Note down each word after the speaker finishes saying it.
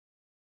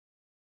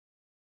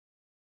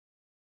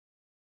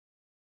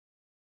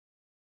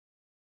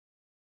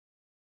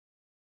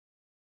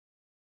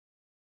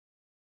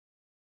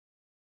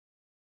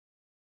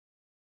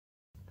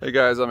Hey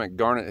guys, I'm at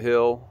Garnet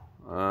Hill,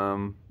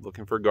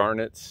 looking for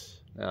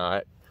garnets.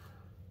 Now,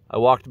 I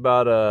walked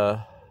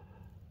about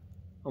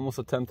almost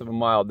a tenth of a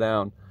mile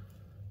down,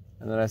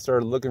 and then I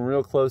started looking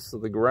real close to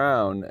the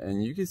ground,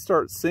 and you can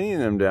start seeing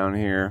them down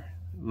here.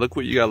 Look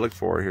what you gotta look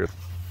for here.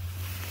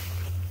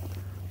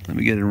 Let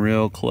me get in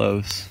real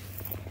close.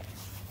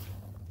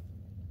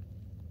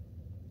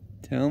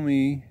 Tell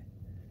me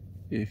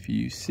if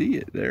you see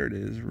it. There it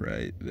is,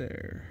 right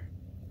there.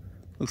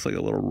 Looks like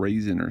a little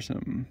raisin or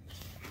something.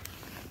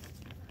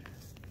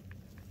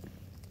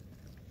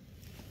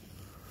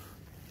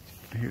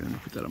 Here, let me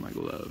put that on my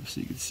glove so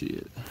you can see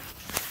it.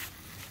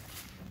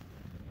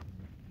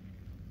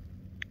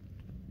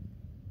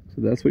 So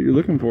that's what you're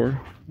looking for.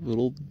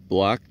 Little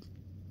black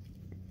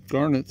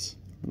garnets.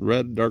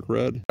 Red, dark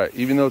red.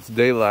 Even though it's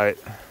daylight,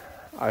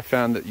 I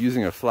found that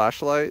using a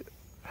flashlight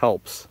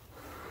helps.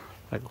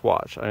 Like,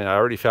 watch. I mean, I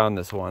already found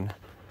this one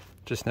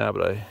just now,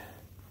 but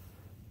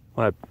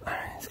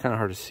it's kind of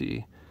hard to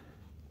see.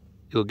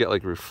 You'll get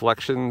like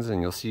reflections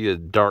and you'll see a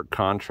dark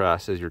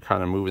contrast as you're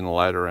kind of moving the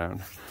light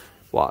around.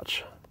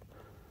 Watch.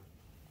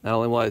 Not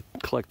only will I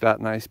collect that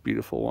nice,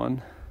 beautiful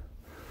one,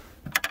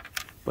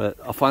 but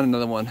I'll find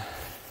another one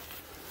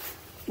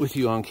with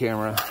you on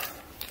camera.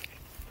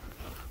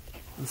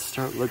 Let's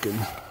start looking.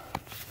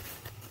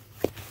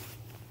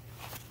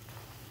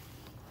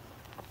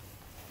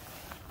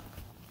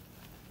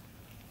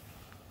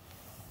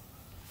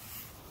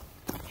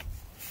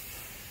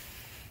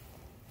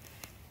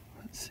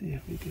 Let's see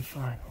if we can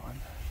find one.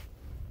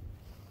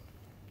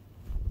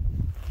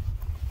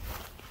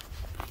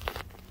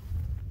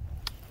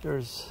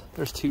 There's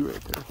two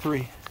right there.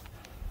 3,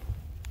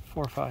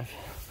 4, 5.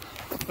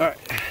 All right.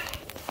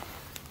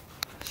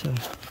 So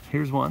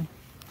here's one.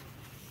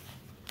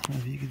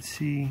 If you can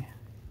see.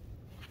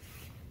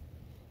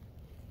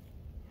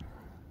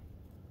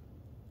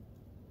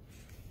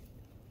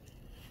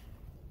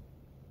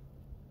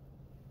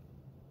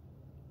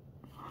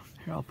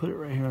 Here, I'll put it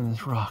right here on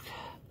this rock.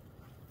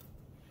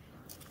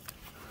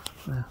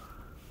 Well,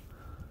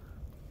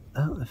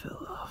 oh, it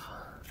fell off.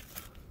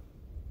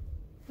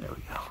 There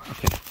we go.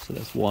 Okay, so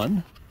that's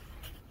one.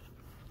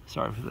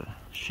 Sorry for the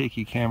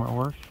shaky camera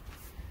work.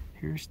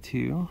 Here's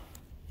 2.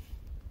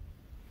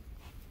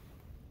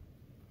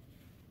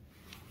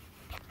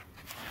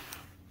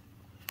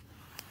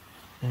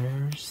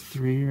 There's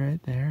 3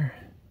 right there.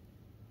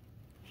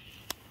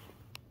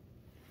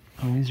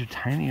 I mean, these are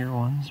tinier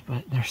ones,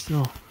 but they're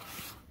still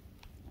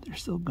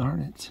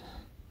garnets.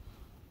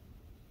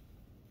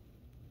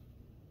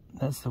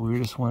 That's the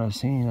weirdest one I've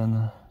seen on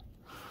the.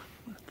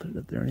 I'll put it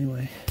up there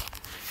anyway.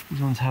 These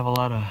ones have a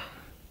lot of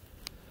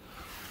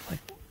like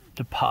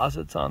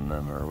deposits on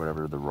them or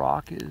whatever the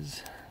rock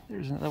is.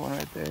 There's another one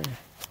right there.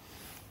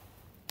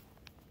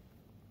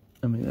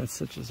 I mean, that's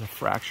such as a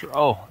fracture.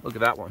 Oh, look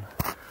at that one.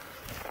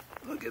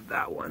 Look at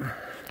that one.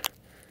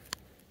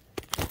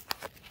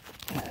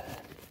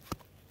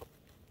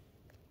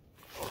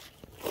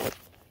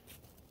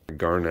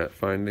 Garnet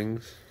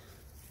findings.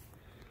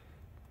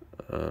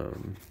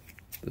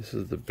 This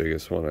is the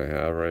biggest one I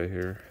have right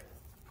here.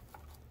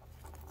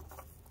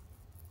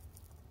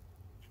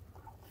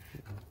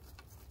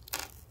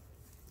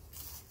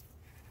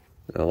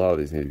 A lot of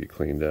these need to be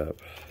cleaned up.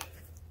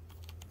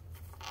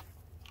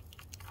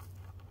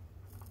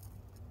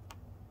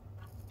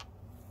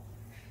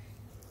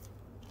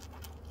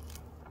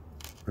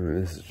 I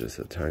mean, this is just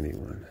a tiny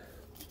one.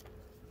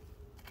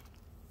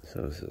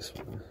 So is this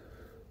one.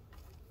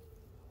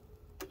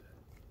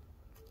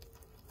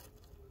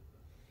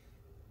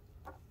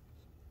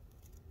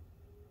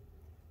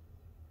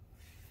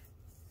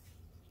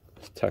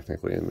 It's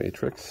technically a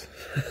matrix.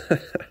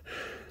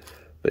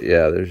 But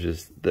yeah,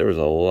 there was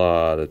a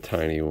lot of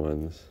tiny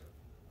ones.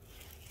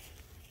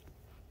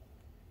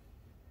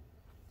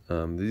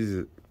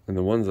 These, and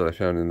the ones that I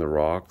found in the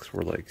rocks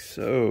were like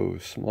so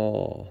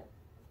small.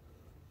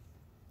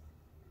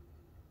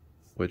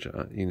 Which,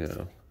 you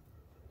know,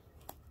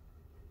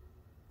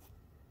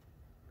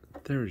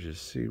 they were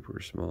just super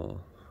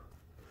small.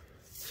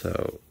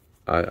 So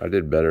I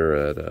did better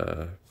at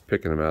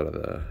picking them out of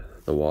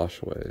the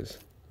washways.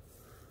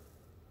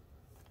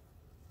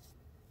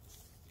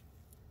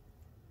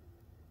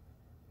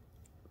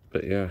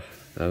 But yeah,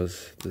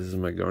 this is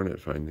my garnet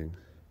findings.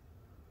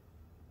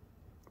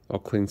 I'll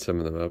clean some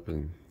of them up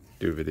and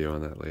do a video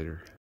on that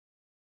later.